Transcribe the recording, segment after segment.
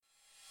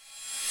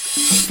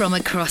From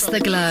across the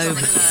globe,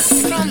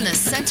 from the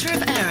centre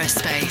of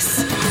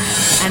aerospace.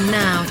 And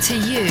now to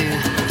you.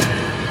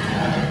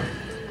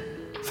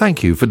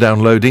 Thank you for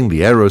downloading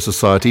the Aero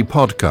Society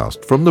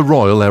podcast from the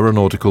Royal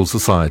Aeronautical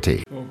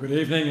Society. Well, good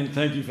evening, and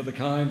thank you for the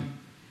kind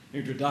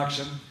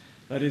introduction.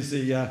 That is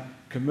the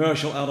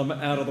commercial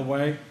element out of the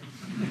way.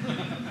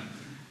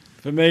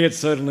 For me, it's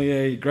certainly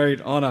a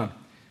great honour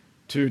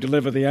to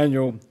deliver the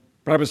annual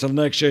Brabazon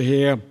Lecture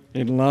here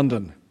in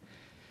London.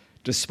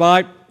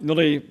 Despite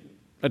nearly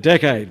a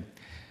decade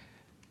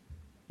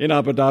in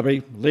Abu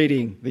Dhabi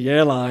leading the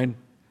airline,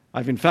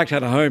 I've in fact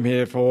had a home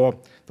here for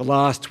the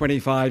last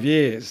 25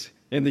 years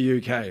in the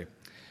UK.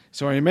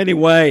 So in many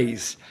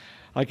ways,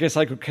 I guess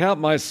I could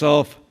count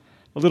myself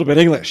a little bit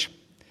English,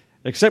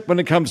 except when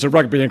it comes to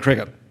rugby and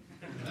cricket,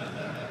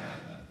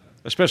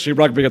 especially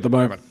rugby at the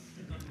moment.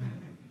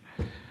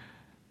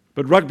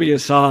 But rugby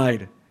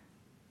aside,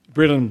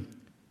 Britain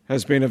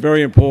has been a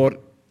very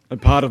important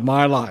part of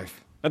my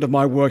life and of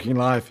my working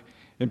life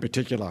in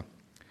particular.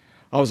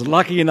 I was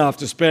lucky enough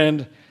to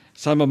spend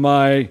some of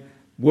my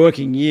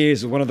working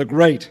years with one of the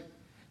great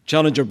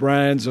challenger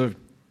brands of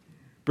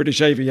British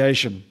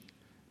aviation,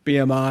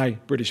 BMI,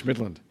 British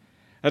Midland,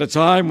 at a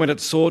time when it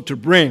sought to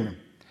bring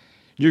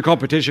new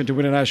competition to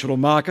international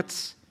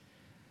markets,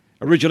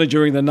 originally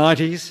during the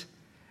 90s,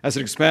 as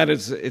it expanded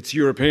its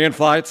European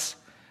flights,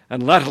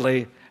 and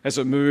latterly as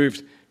it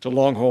moved to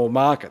long-haul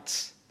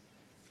markets.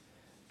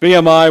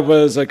 BMI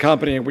was a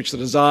company in which the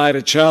desire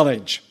to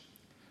challenge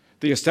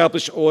the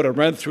established order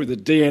ran through the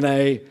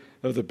DNA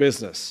of the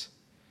business.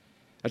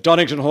 At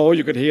Donington Hall,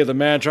 you could hear the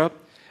mantra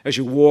as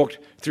you walked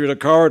through the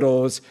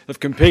corridors of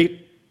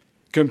compete,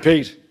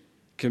 compete,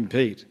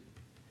 compete.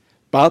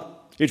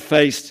 But it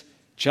faced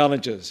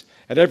challenges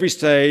at every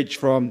stage,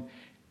 from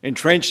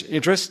entrenched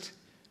interest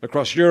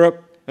across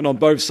Europe and on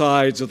both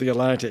sides of the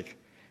Atlantic.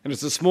 And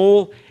as a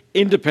small,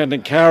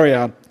 independent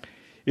carrier,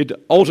 it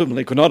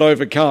ultimately could not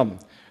overcome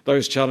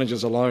those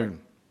challenges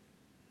alone.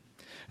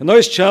 And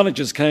those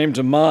challenges came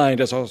to mind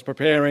as I was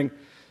preparing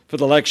for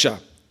the lecture.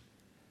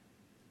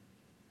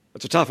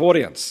 It's a tough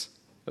audience.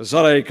 It's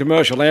not a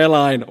commercial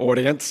airline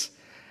audience.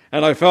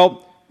 And I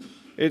felt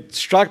it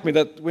struck me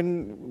that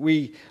when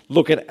we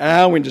look at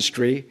our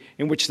industry,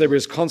 in which there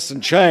is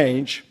constant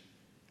change,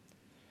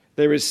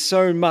 there is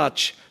so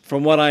much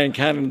from what I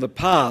encountered in the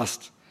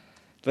past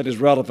that is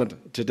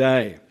relevant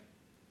today.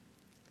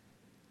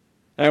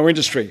 Our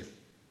industry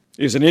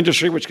is an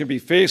industry which can be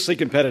fiercely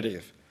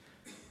competitive,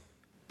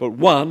 but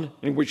one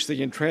in which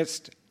the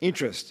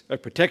interest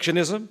of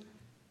protectionism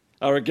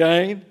are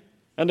again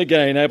and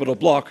again able to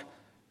block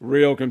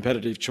real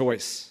competitive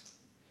choice.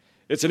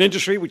 It's an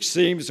industry which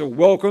seems to have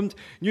welcomed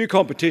new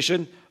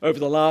competition over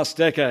the last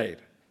decade,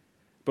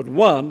 but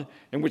one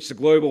in which the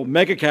global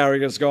mega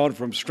carrier has gone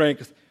from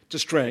strength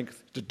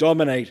to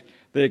dominate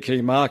their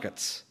key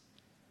markets.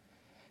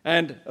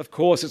 And of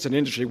course, it's an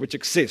industry which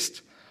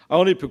exists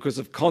only because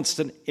of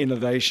constant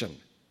innovation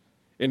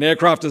in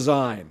aircraft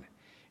design,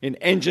 in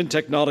engine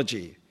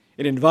technology,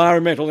 in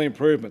environmental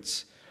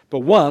improvements, but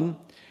one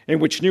in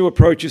which new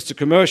approaches to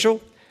commercial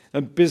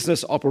and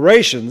business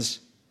operations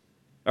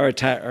are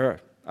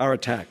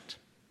attacked.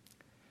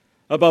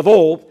 Above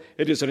all,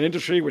 it is an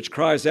industry which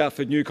cries out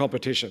for new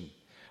competition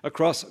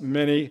across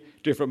many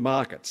different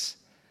markets,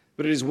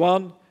 but it is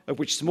one of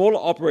which smaller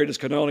operators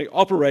can only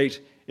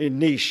operate in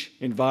niche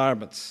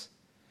environments.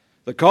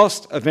 The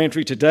cost of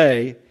entry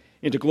today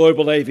into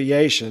global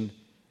aviation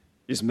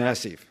is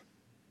massive.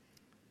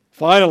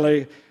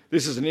 Finally,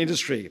 this is an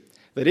industry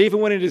that even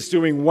when it is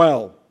doing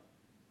well,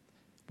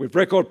 with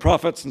record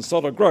profits and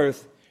solid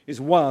growth, is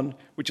one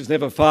which is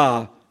never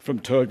far from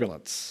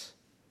turbulence.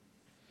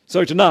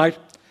 So tonight,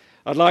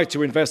 I'd like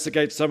to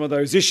investigate some of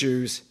those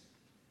issues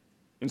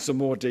in some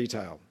more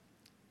detail.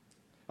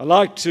 I'd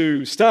like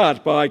to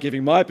start by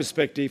giving my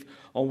perspective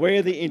on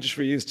where the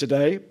industry is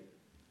today.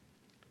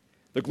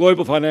 The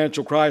global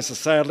financial crisis,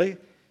 sadly,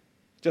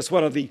 just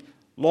one of the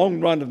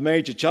long run of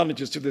major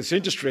challenges to this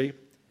industry,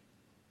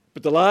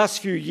 but the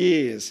last few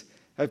years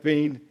have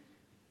been,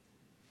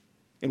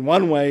 in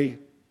one way,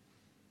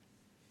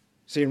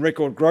 seeing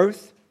record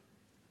growth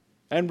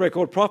and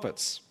record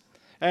profits.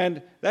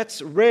 And that's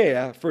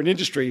rare for an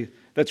industry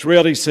that's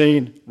rarely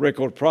seen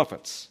record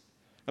profits.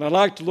 And I'd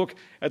like to look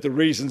at the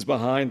reasons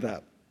behind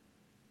that.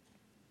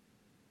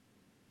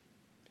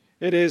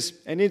 It is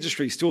an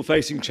industry still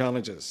facing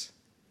challenges.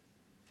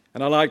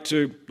 And I'd like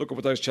to look at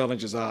what those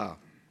challenges are.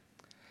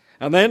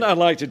 And then I'd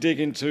like to dig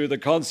into the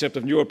concept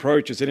of new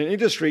approaches in an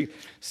industry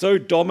so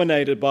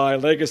dominated by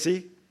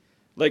legacy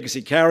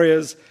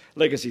carriers,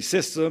 legacy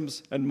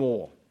systems, and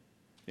more.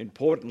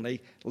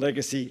 Importantly,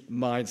 legacy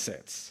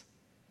mindsets.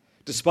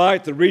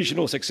 Despite the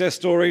regional success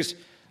stories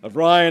of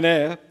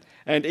Ryanair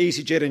and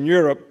EasyJet in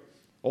Europe,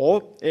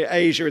 or Air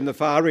Asia in the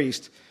Far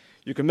East,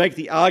 you can make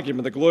the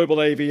argument that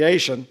global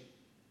aviation,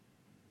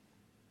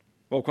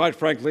 well, quite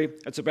frankly,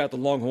 it's about the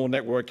long-haul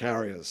network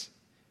carriers.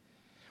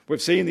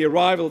 We've seen the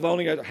arrival of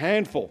only a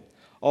handful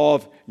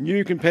of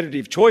new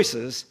competitive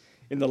choices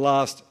in the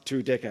last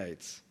 2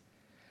 decades.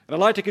 And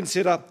I'd like to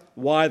consider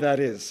why that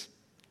is.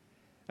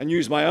 and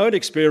use my own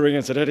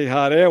experience at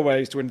Etihad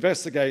Airways to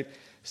investigate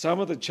some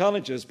of the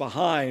challenges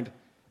behind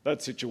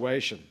that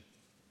situation.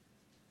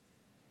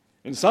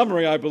 In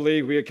summary, I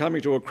believe we are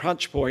coming to a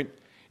crunch point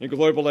in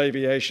global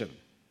aviation.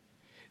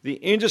 The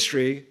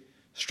industry,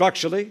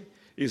 structurally,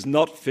 is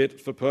not fit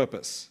for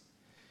purpose.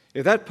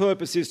 If that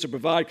purpose is to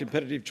provide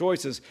competitive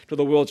choices to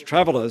the world's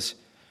travellers,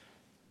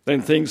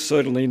 then things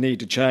certainly need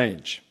to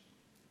change.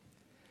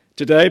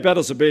 Today,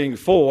 battles are being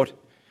fought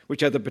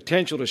which have the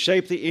potential to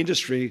shape the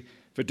industry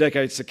for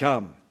decades to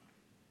come.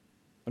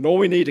 And all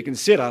we need to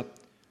consider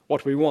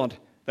what we want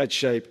that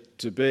shape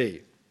to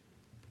be.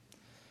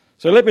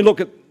 So let me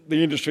look at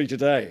the industry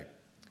today.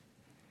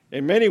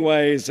 In many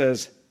ways,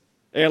 as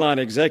airline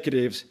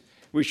executives,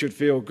 we should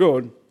feel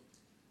good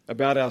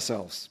about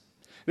ourselves.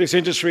 This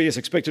industry is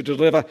expected to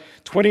deliver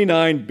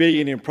 $29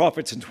 billion in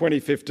profits in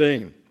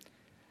 2015,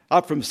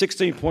 up from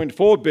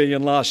 $16.4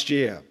 billion last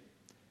year.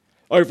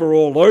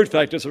 Overall load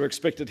factors are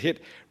expected to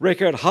hit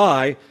record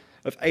high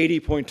of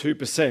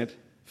 80.2%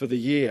 for the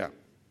year.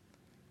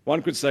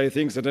 One could say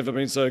things have never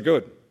been so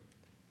good.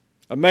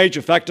 A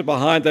major factor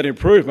behind that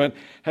improvement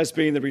has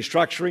been the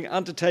restructuring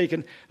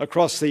undertaken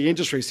across the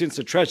industry since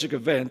the tragic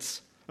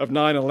events of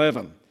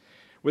 9/11,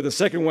 with a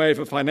second wave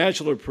of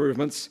financial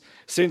improvements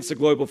since the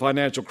global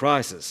financial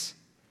crisis.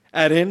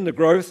 Add in the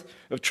growth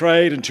of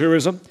trade and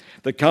tourism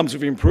that comes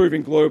with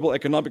improving global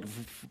economic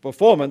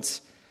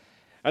performance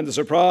and the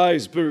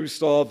surprise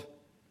boost of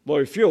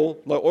low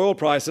oil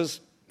prices,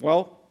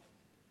 well,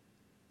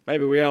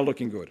 maybe we are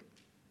looking good.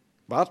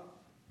 But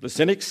the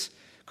cynics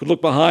could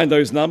look behind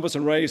those numbers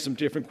and raise some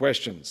different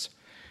questions.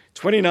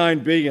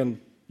 $29 billion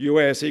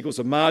US equals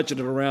a margin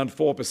of around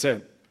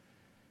 4%.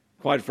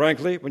 Quite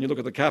frankly, when you look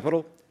at the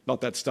capital,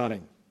 not that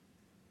stunning.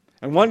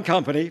 And one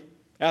company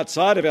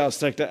outside of our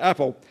sector,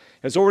 Apple,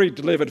 has already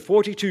delivered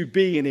 $42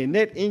 billion in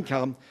net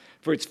income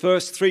for its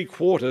first 3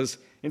 quarters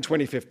in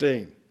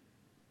 2015.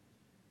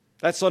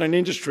 That's not an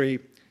industry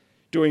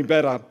doing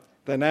better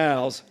than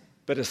ours,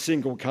 but a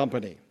single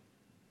company.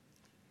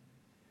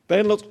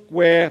 Then look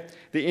where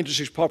the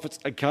industry's profits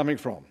are coming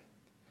from.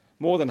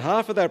 More than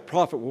half of that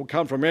profit will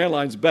come from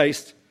airlines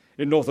based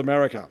in North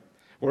America,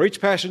 where each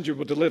passenger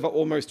will deliver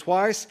almost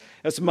twice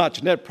as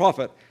much net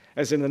profit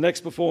as in the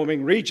next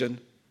performing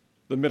region,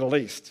 the Middle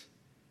East.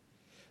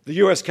 The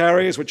US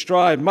carriers, which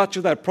drive much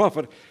of that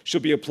profit,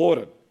 should be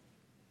applauded.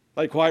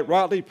 They quite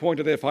rightly point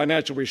to their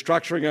financial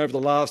restructuring over the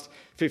last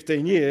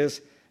 15 years,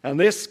 and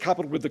this,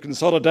 coupled with the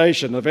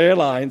consolidation of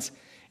airlines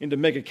into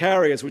mega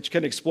carriers which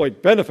can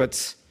exploit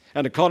benefits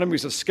and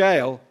economies of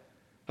scale,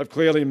 have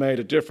clearly made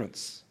a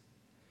difference.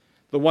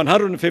 The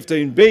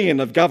 $115 billion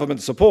of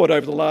government support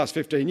over the last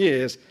 15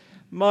 years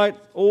might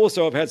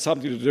also have had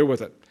something to do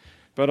with it,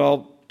 but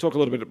I'll talk a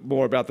little bit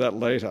more about that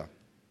later.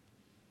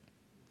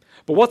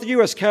 But what the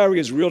US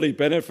carriers really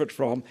benefit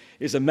from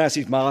is a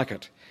massive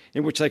market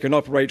in which they can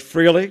operate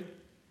freely,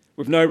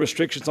 with no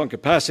restrictions on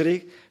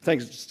capacity,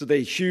 thanks to their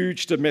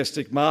huge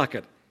domestic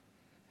market,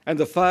 and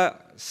the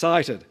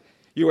far-sighted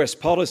US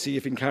policy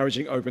of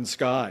encouraging open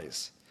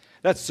skies.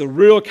 That's the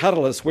real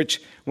catalyst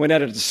which, when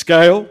added to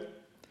scale,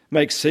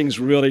 makes things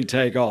really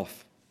take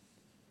off.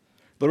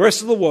 The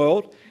rest of the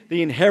world,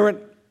 the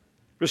inherent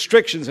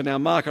restrictions in our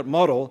market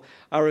model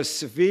are a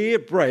severe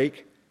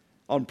brake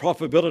on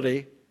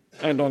profitability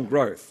and on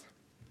growth.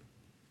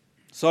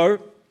 So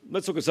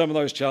let's look at some of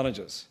those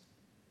challenges.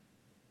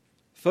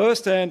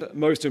 First and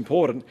most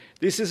important,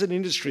 this is an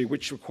industry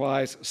which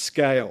requires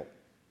scale,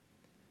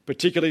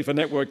 particularly for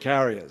network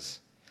carriers.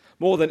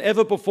 More than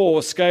ever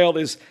before, scale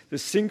is the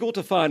single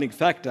defining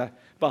factor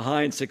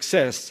behind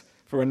success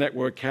for a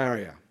network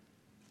carrier.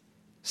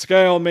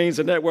 Scale means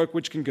a network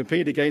which can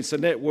compete against the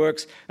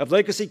networks of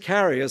legacy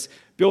carriers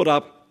built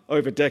up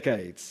over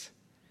decades.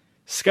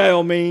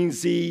 Scale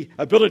means the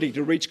ability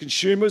to reach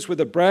consumers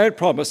with a brand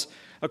promise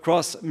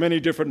across many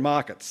different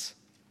markets,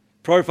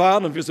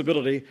 profile and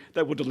visibility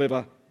that will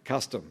deliver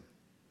custom.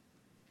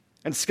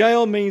 And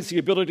scale means the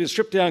ability to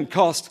strip down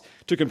cost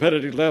to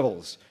competitive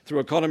levels through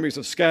economies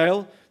of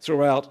scale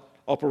throughout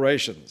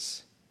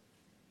operations.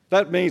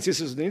 That means this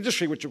is an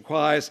industry which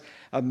requires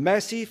a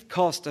massive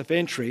cost of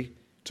entry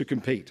to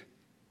compete.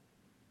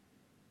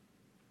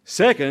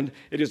 Second,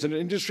 it is an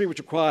industry which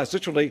requires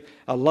literally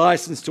a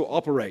license to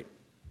operate.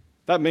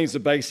 That means the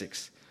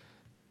basics,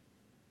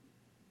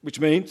 which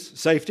means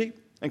safety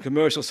and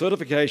commercial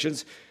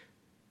certifications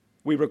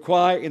we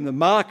require in the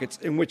markets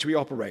in which we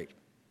operate.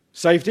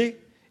 Safety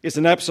is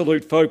an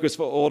absolute focus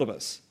for all of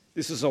us.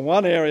 This is the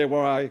one area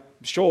where I'm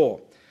sure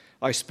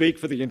I speak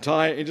for the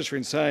entire industry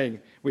in saying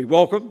we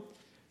welcome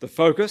the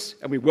focus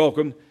and we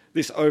welcome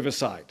this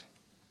oversight.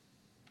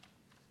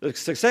 The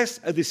success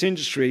of this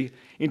industry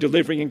in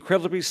delivering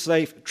incredibly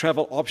safe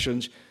travel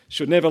options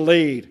should never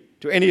lead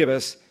to any of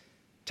us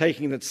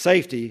taking that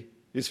safety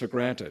is for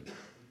granted.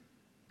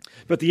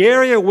 But the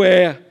area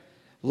where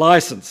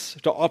license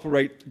to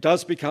operate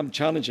does become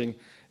challenging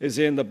is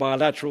in the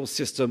bilateral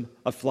system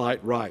of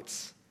flight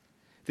rights.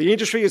 The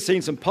industry has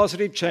seen some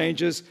positive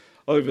changes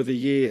over the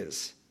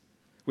years,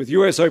 with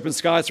US open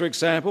skies, for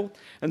example,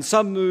 and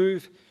some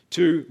move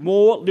to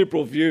more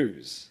liberal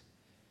views.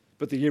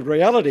 But the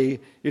reality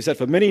is that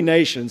for many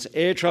nations,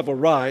 air travel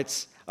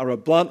rights are a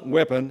blunt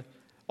weapon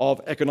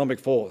of economic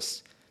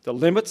force that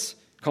limits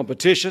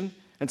competition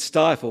and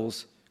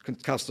stifles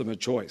customer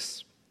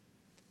choice.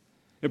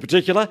 In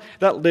particular,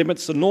 that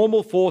limits the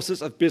normal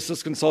forces of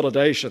business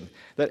consolidation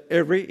that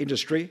every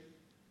industry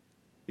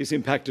is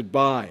impacted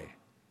by.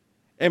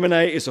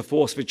 M&A is a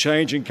force for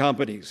changing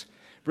companies,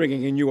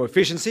 bringing in new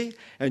efficiency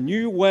and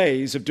new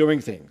ways of doing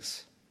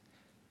things.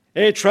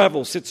 Air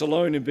travel sits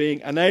alone in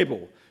being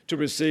unable to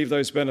receive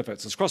those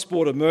benefits, as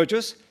cross-border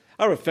mergers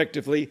are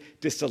effectively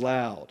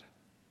disallowed.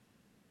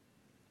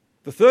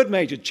 The third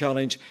major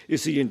challenge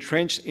is the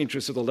entrenched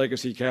interests of the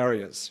legacy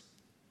carriers.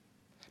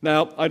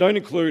 Now, I don't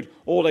include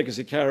all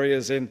legacy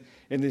carriers in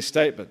this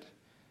statement,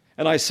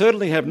 and I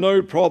certainly have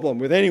no problem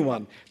with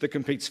anyone that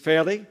competes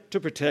fairly to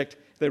protect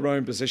their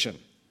own position.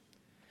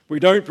 We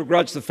don't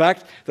begrudge the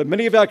fact that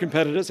many of our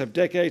competitors have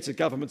decades of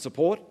government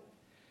support,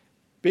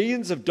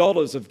 billions of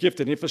dollars of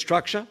gifted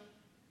infrastructure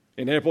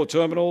in airport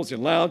terminals,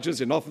 in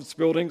lounges, in office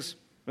buildings,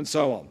 and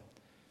so on,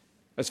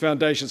 as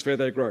foundations for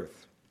their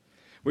growth.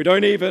 We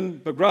don't even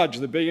begrudge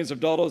the billions of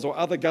dollars or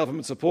other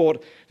government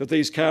support that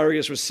these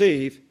carriers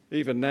receive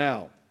even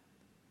now.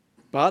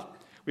 But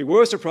we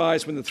were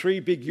surprised when the three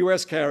big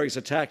US carriers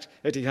attacked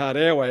Etihad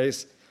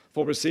Airways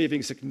for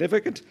receiving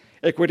significant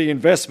equity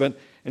investment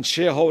and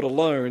shareholder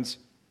loans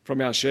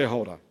from our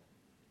shareholder.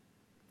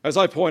 As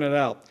I pointed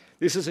out,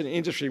 this is an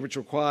industry which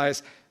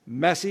requires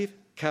massive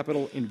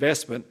capital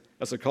investment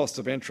as a cost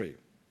of entry.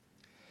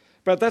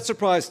 But that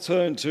surprise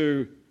turned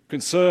to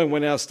concern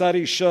when our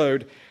studies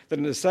showed that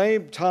in the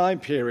same time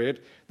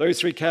period, those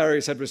three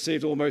carriers had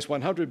received almost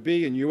 $100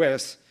 billion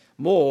US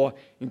more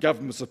in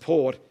government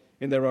support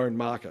in their own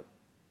market.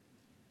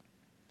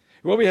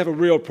 Where we have a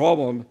real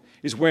problem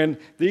is when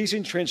these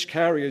entrenched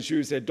carriers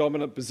use their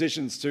dominant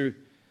positions to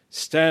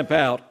stamp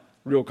out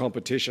real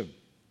competition.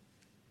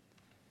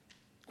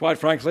 Quite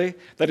frankly,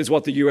 that is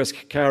what the US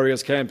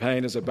carriers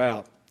campaign is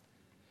about.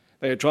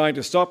 They are trying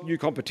to stop new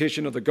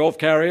competition of the Gulf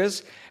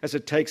carriers as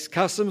it takes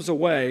customers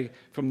away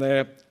from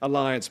their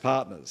alliance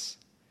partners.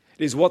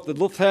 It is what the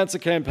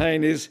Lufthansa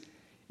campaign is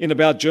in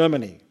about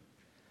Germany.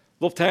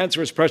 Lufthansa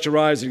is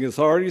pressurising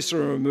authorities to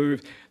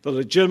remove the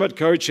legitimate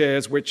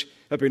codeshares which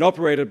have been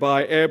operated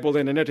by Air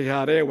Berlin and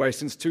Etihad Airways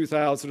since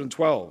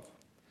 2012.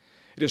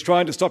 It is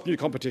trying to stop new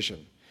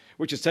competition,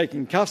 which is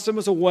taking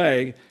customers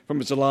away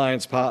from its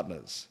alliance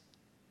partners.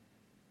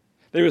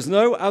 There is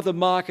no other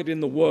market in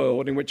the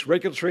world in which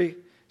regulatory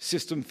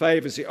system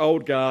favours the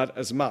old guard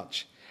as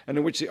much, and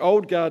in which the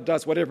old guard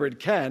does whatever it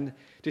can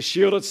to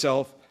shield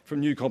itself from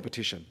new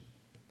competition.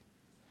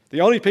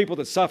 The only people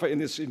that suffer in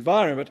this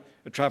environment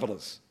are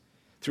travellers,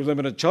 through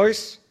limited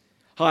choice,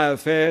 higher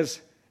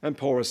fares, and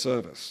poorer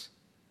service.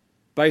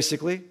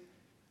 Basically,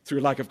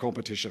 through lack of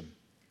competition.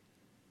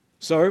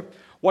 So,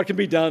 what can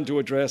be done to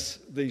address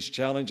these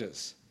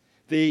challenges?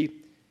 The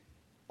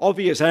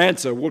obvious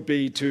answer would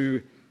be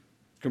to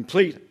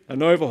complete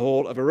an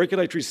overhaul of a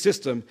regulatory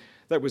system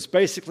that was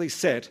basically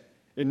set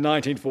in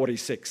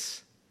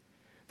 1946.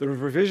 The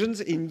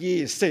revisions in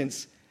years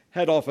since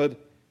had offered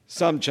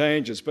some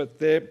changes, but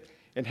their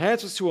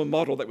enhancements to a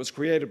model that was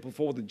created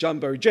before the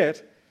jumbo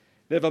jet,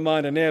 never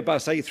mind an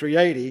Airbus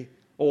A380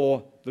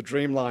 or the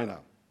Dreamliner.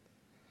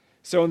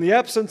 So in the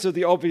absence of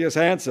the obvious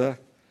answer,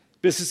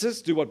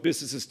 businesses do what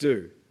businesses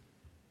do.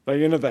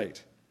 They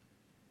innovate.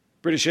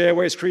 British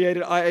Airways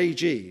created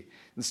IAG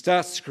and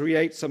starts to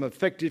create some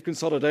effective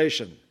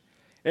consolidation.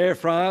 Air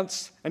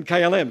France and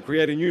KLM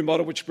create a new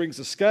model which brings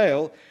the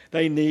scale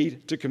they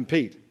need to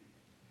compete.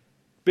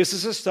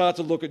 Businesses start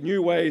to look at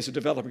new ways of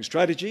developing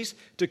strategies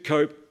to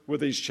cope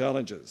with these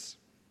challenges.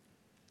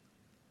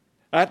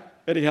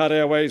 At Etihad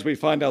Airways, we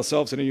find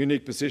ourselves in a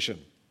unique position.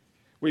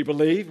 We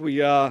believe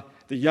we are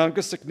the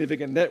youngest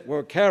significant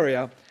network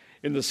carrier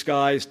in the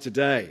skies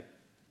today.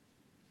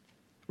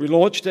 We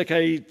launched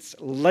decades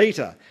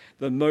later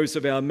than most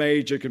of our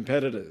major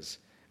competitors,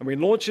 and we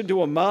launched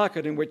into a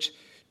market in which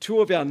two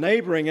of our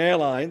neighbouring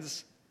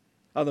airlines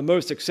are the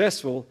most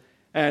successful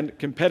and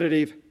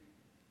competitive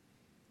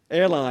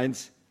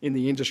airlines in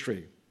the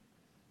industry.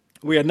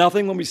 We had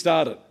nothing when we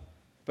started,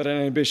 but an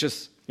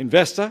ambitious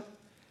investor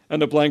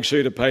and a blank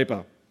sheet of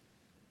paper.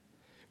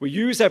 We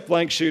use that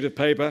blank sheet of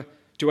paper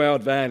to our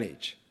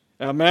advantage.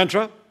 Our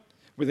mantra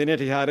within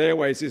Etihad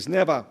Airways is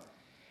never,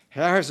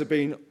 how has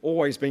it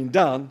always been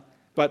done,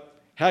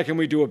 but how can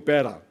we do it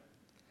better?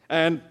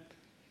 And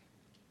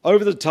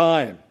over the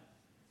time,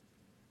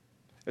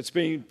 it's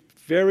been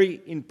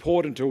very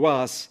important to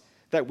us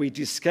that we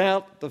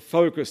discount the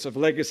focus of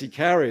legacy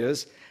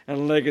carriers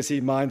and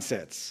legacy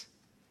mindsets.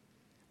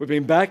 We've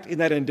been backed in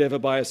that endeavour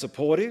by a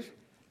supportive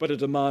but a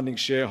demanding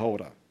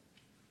shareholder.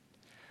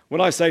 When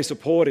I say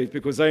supportive,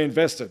 because they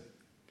invested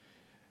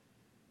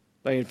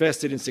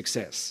in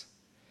success.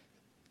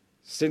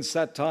 Since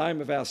that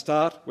time of our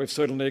start, we've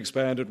certainly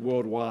expanded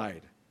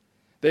worldwide.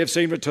 They've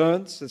seen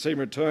returns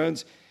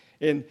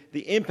in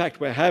the impact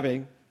we're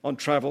having on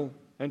travel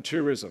and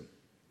tourism.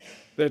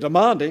 They're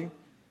demanding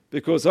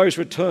because those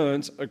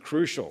returns are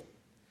crucial.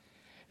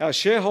 Our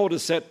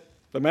shareholders set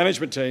the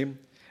management team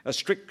a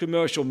strict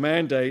commercial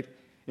mandate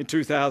in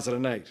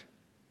 2008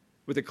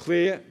 with a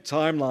clear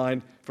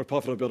timeline for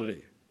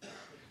profitability.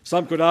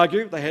 Some could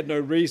argue they had no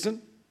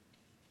reason.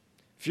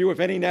 Few,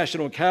 if any,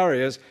 national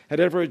carriers had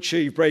ever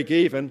achieved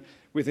break-even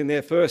within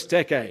their first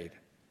decade.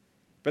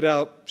 But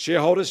our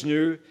shareholders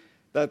knew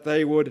that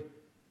they would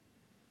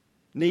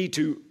need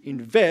to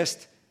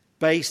invest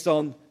based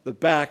on the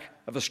back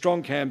of a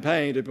strong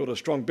campaign to build a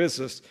strong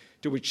business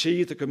to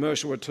achieve the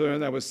commercial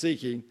return they were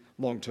seeking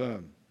long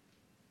term.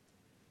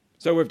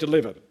 So we've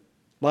delivered.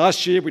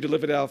 Last year, we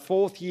delivered our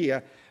fourth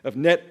year of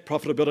net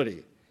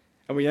profitability,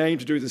 and we aim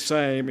to do the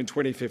same in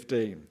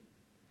 2015.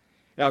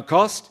 Our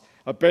costs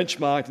are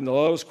benchmarked in the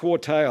lowest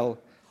quartile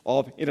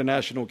of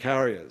international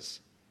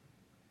carriers,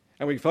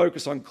 and we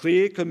focus on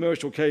clear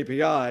commercial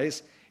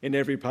KPIs in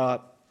every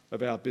part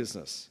of our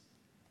business.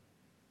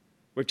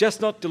 We've just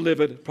not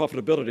delivered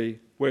profitability,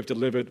 we've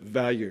delivered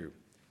value.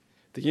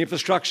 The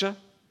infrastructure,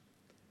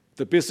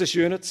 the business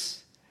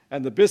units,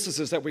 and the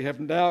businesses that we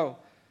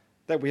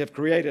have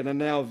created are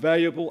now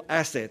valuable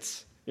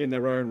assets in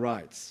their own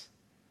rights.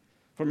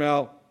 From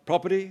our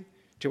property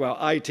to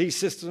our IT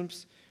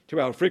systems, to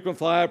our frequent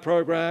flyer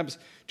programs,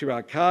 to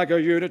our cargo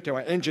unit, to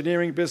our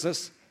engineering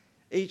business,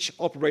 each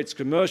operates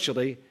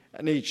commercially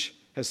and each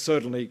has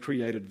certainly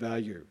created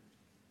value.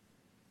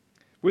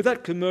 With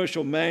that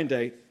commercial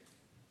mandate,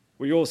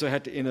 we also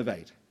had to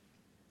innovate.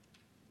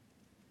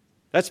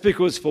 That's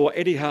because for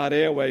Etihad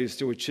Airways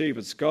to achieve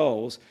its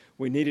goals,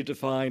 we needed to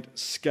find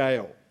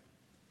scale.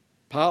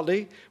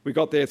 Partly, we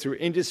got there through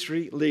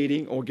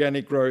industry-leading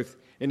organic growth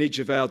in each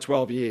of our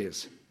 12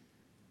 years,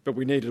 but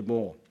we needed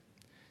more.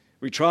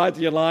 We tried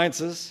the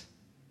alliances,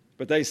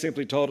 but they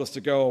simply told us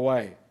to go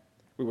away.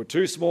 We were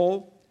too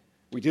small,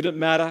 we didn't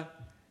matter.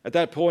 At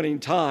that point in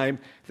time,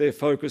 their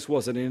focus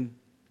wasn't in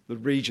the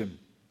region.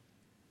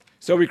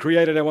 So we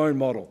created our own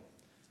model.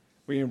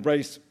 We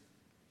embraced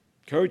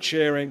code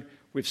sharing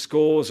with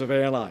scores of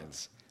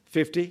airlines,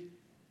 50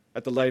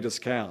 at the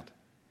latest count.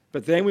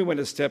 But then we went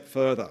a step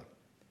further.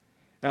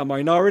 Our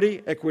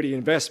minority equity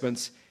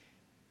investments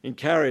in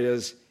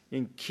carriers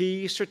in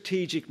key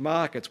strategic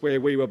markets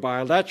where we were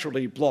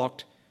bilaterally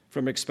blocked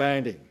from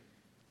expanding.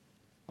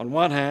 On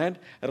one hand,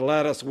 it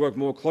allowed us to work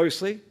more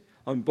closely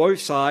on both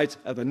sides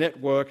of the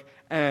network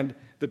and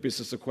the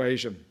business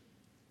equation.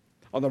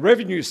 On the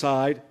revenue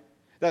side,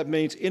 that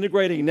means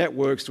integrating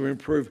networks to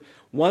improve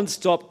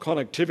one-stop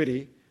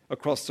connectivity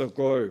across the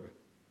globe.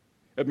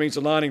 It means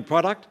aligning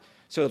product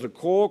so that a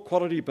core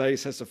quality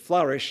base has a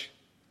flourish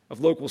of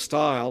local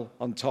style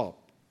on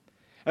top.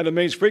 And it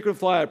means frequent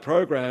flyer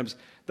programs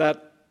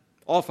that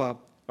offer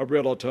a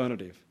real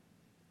alternative.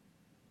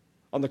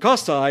 On the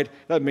cost side,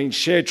 that means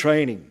shared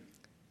training,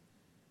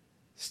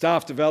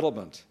 staff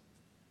development,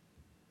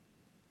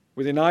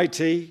 within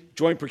IT,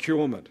 joint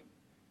procurement,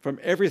 from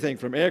everything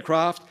from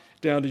aircraft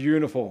down to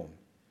uniform,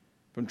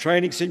 from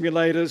training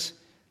simulators,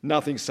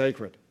 nothing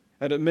sacred.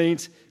 And it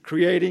means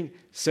creating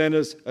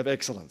centres of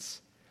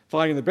excellence,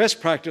 finding the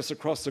best practice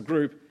across the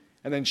group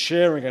and then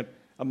sharing it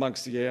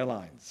amongst the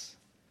airlines.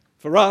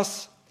 For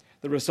us,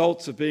 the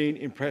results have been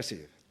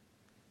impressive.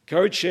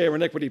 Code share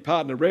and equity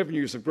partner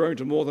revenues have grown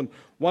to more than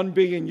 $1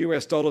 billion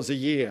a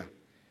year,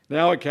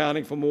 now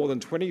accounting for more than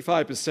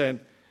 25%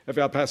 of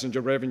our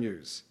passenger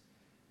revenues.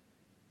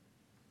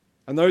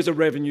 And those are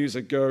revenues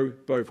that go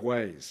both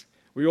ways.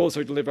 We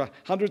also deliver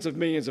hundreds of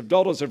millions of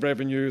dollars of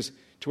revenues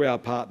to our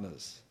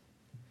partners.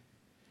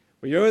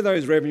 We earn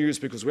those revenues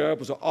because we're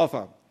able to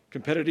offer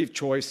competitive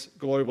choice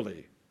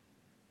globally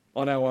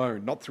on our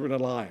own, not through an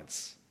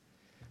alliance.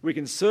 We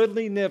can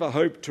certainly never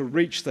hope to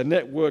reach the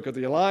network of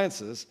the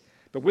alliances,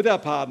 but with our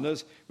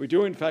partners, we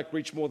do in fact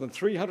reach more than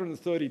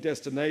 330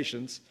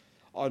 destinations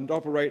and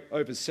operate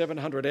over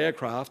 700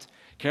 aircraft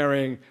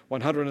carrying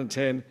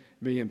 110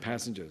 million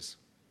passengers.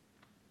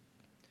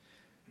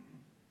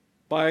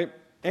 By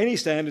any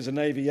standards in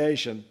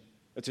aviation,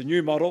 it's a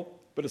new model,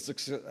 but it's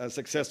a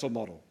successful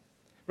model.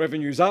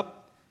 Revenues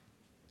up,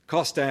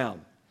 costs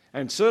down.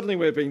 And certainly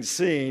we've been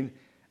seen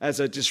as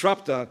a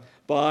disruptor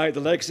by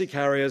the legacy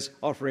carriers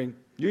offering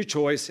new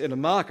choice in a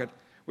market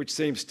which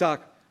seems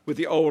stuck with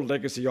the old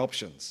legacy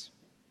options.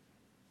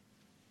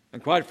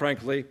 And quite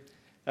frankly,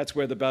 that's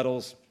where the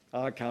battles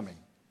are coming.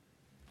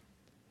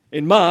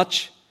 In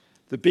March,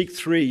 the big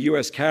three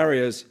US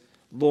carriers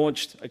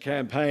launched a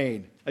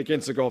campaign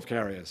against the Gulf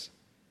carriers.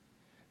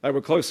 They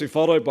were closely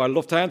followed by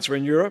Lufthansa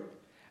in Europe,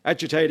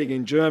 agitating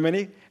in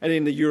Germany and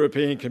in the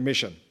European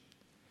Commission.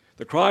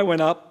 The cry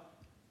went up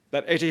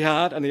that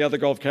Etihad and the other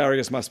Gulf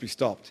carriers must be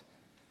stopped.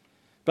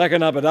 Back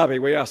in Abu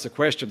Dhabi, we asked the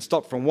question,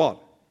 stop from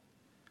what?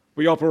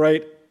 We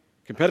operate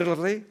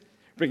competitively,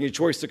 bringing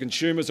choice to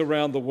consumers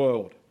around the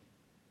world.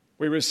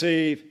 We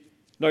receive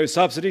no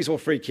subsidies or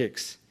free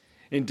kicks.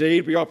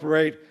 Indeed, we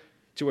operate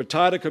to a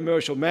tighter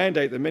commercial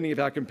mandate than many of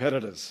our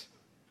competitors.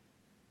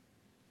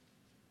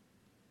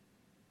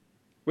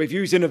 We've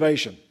used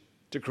innovation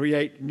to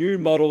create new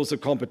models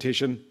of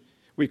competition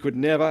we could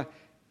never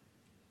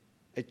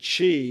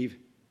achieve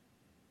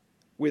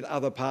with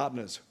other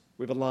partners,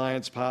 with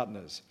alliance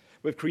partners.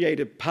 We've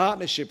created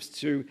partnerships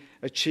to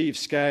achieve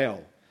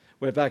scale.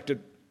 We've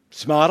acted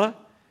smarter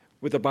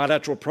with a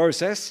bilateral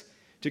process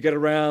to get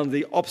around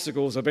the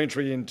obstacles of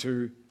entry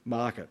into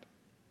market.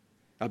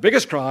 Our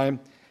biggest crime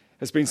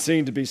has been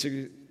seen to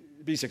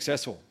be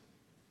successful.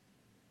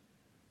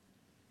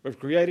 We've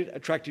created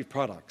attractive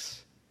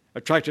products,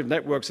 attractive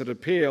networks that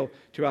appeal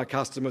to our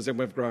customers, and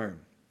we've grown.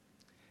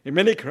 In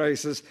many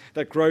cases,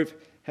 that growth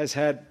has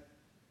had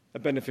a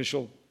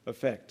beneficial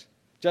effect.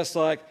 Just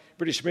like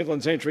British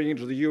Midland's entry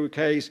into the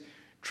UK's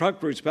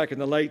trunk routes back in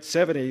the late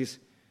 70s,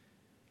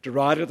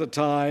 derided at the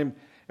time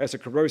as a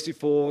corrosive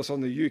force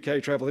on the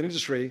UK travel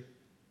industry,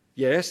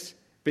 yes,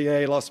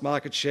 BA lost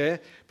market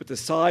share, but the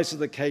size of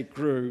the cake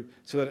grew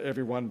so that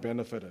everyone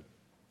benefited.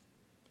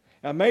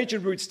 Our major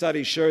route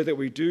studies show that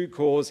we do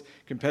cause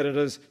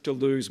competitors to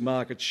lose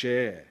market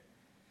share.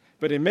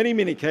 But in many,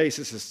 many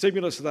cases, the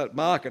stimulus of that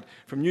market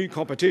from new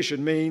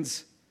competition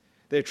means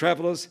their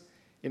travellers,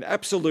 in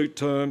absolute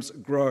terms,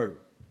 grow.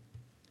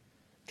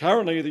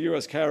 Currently, the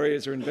US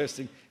carriers are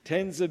investing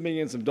tens of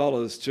millions of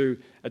dollars to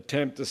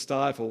attempt to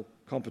stifle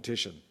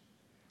competition.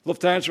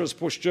 Lufthansa has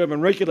pushed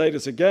German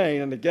regulators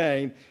again and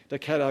again to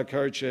cut our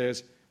code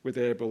shares with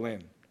Air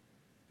Berlin.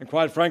 And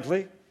quite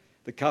frankly,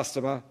 the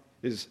customer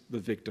is the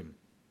victim.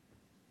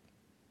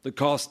 The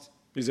cost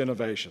is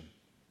innovation.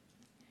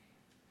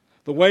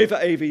 The way for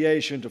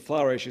aviation to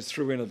flourish is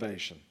through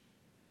innovation.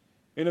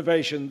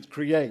 Innovation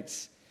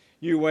creates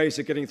new ways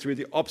of getting through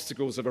the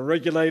obstacles of a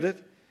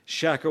regulated,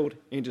 shackled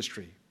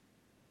industry.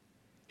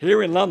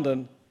 Here in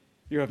London,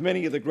 you have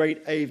many of the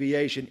great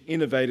aviation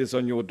innovators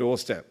on your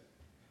doorstep.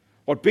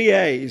 What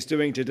BA is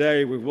doing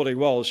today with Willie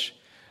Walsh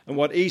and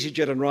what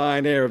EasyJet and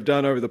Ryanair have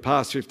done over the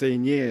past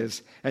 15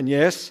 years, and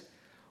yes,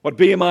 what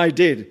BMI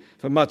did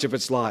for much of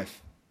its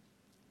life.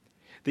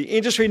 The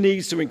industry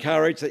needs to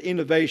encourage the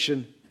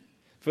innovation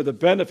for the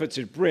benefits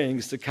it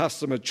brings to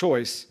customer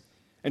choice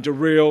and to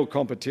real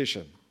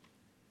competition.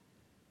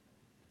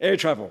 Air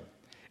travel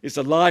is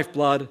the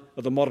lifeblood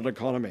of the modern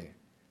economy.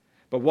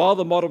 But while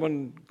the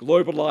modern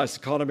globalised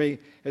economy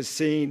has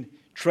seen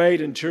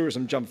trade and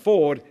tourism jump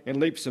forward in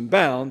leaps and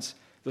bounds,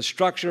 the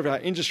structure of our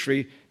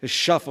industry has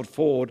shuffled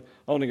forward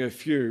only a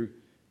few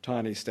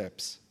tiny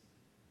steps.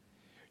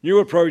 New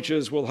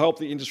approaches will help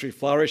the industry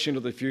flourish into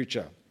the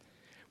future.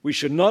 We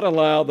should not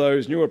allow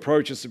those new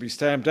approaches to be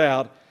stamped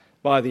out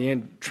by the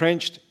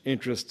entrenched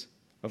interest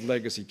of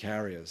legacy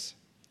carriers.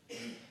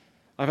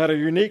 I've had a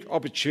unique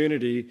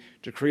opportunity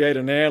to create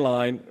an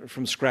airline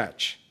from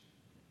scratch.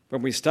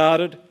 When we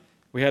started,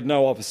 we had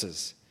no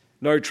offices,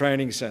 no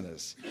training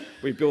centres.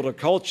 We built a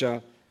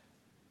culture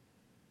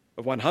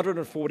of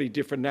 140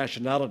 different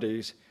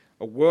nationalities,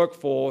 a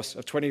workforce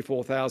of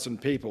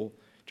 24,000 people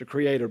to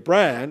create a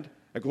brand,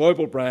 a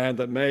global brand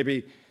that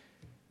maybe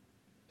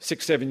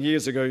 6-7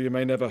 years ago you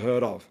may never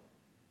heard of.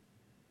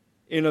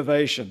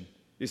 Innovation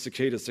is the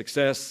key to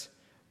success.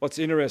 What's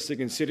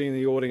interesting in sitting in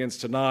the audience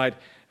tonight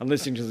and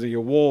listening to the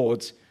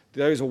awards,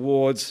 those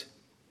awards,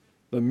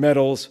 the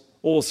medals,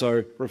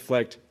 also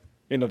reflect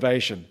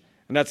innovation.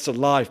 And that's the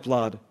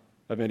lifeblood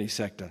of any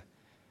sector.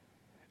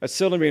 It's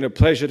certainly been a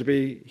pleasure to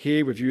be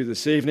here with you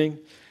this evening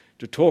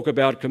to talk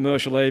about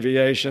commercial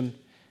aviation,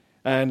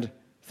 and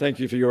thank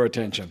you for your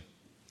attention.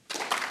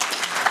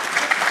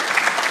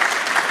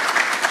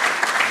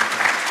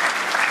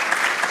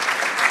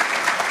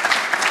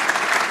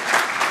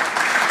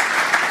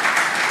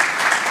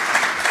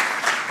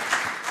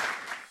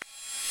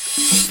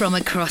 From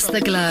across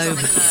the globe,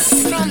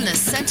 from the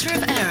centre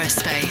of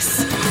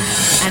aerospace.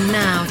 And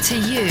now to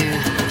you.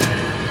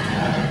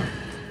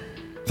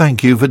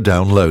 Thank you for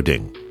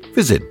downloading.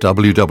 Visit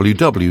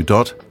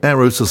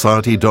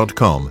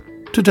www.aerosociety.com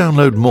to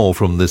download more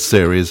from this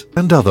series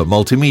and other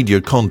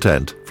multimedia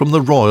content from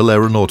the Royal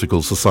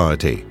Aeronautical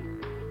Society.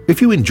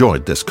 If you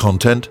enjoyed this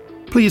content,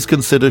 please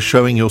consider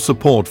showing your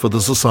support for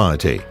the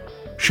Society.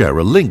 Share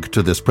a link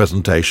to this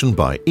presentation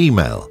by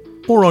email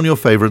or on your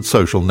favourite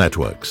social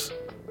networks.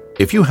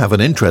 If you have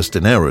an interest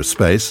in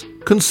aerospace,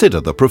 consider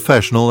the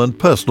professional and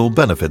personal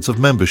benefits of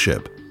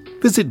membership.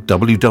 Visit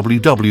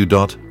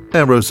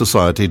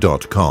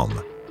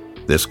www.aerosociety.com.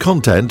 This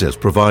content is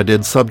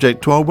provided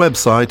subject to our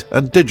website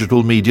and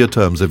digital media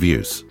terms of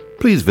use.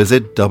 Please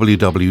visit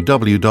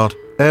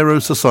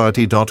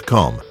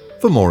www.aerosociety.com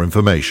for more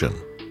information.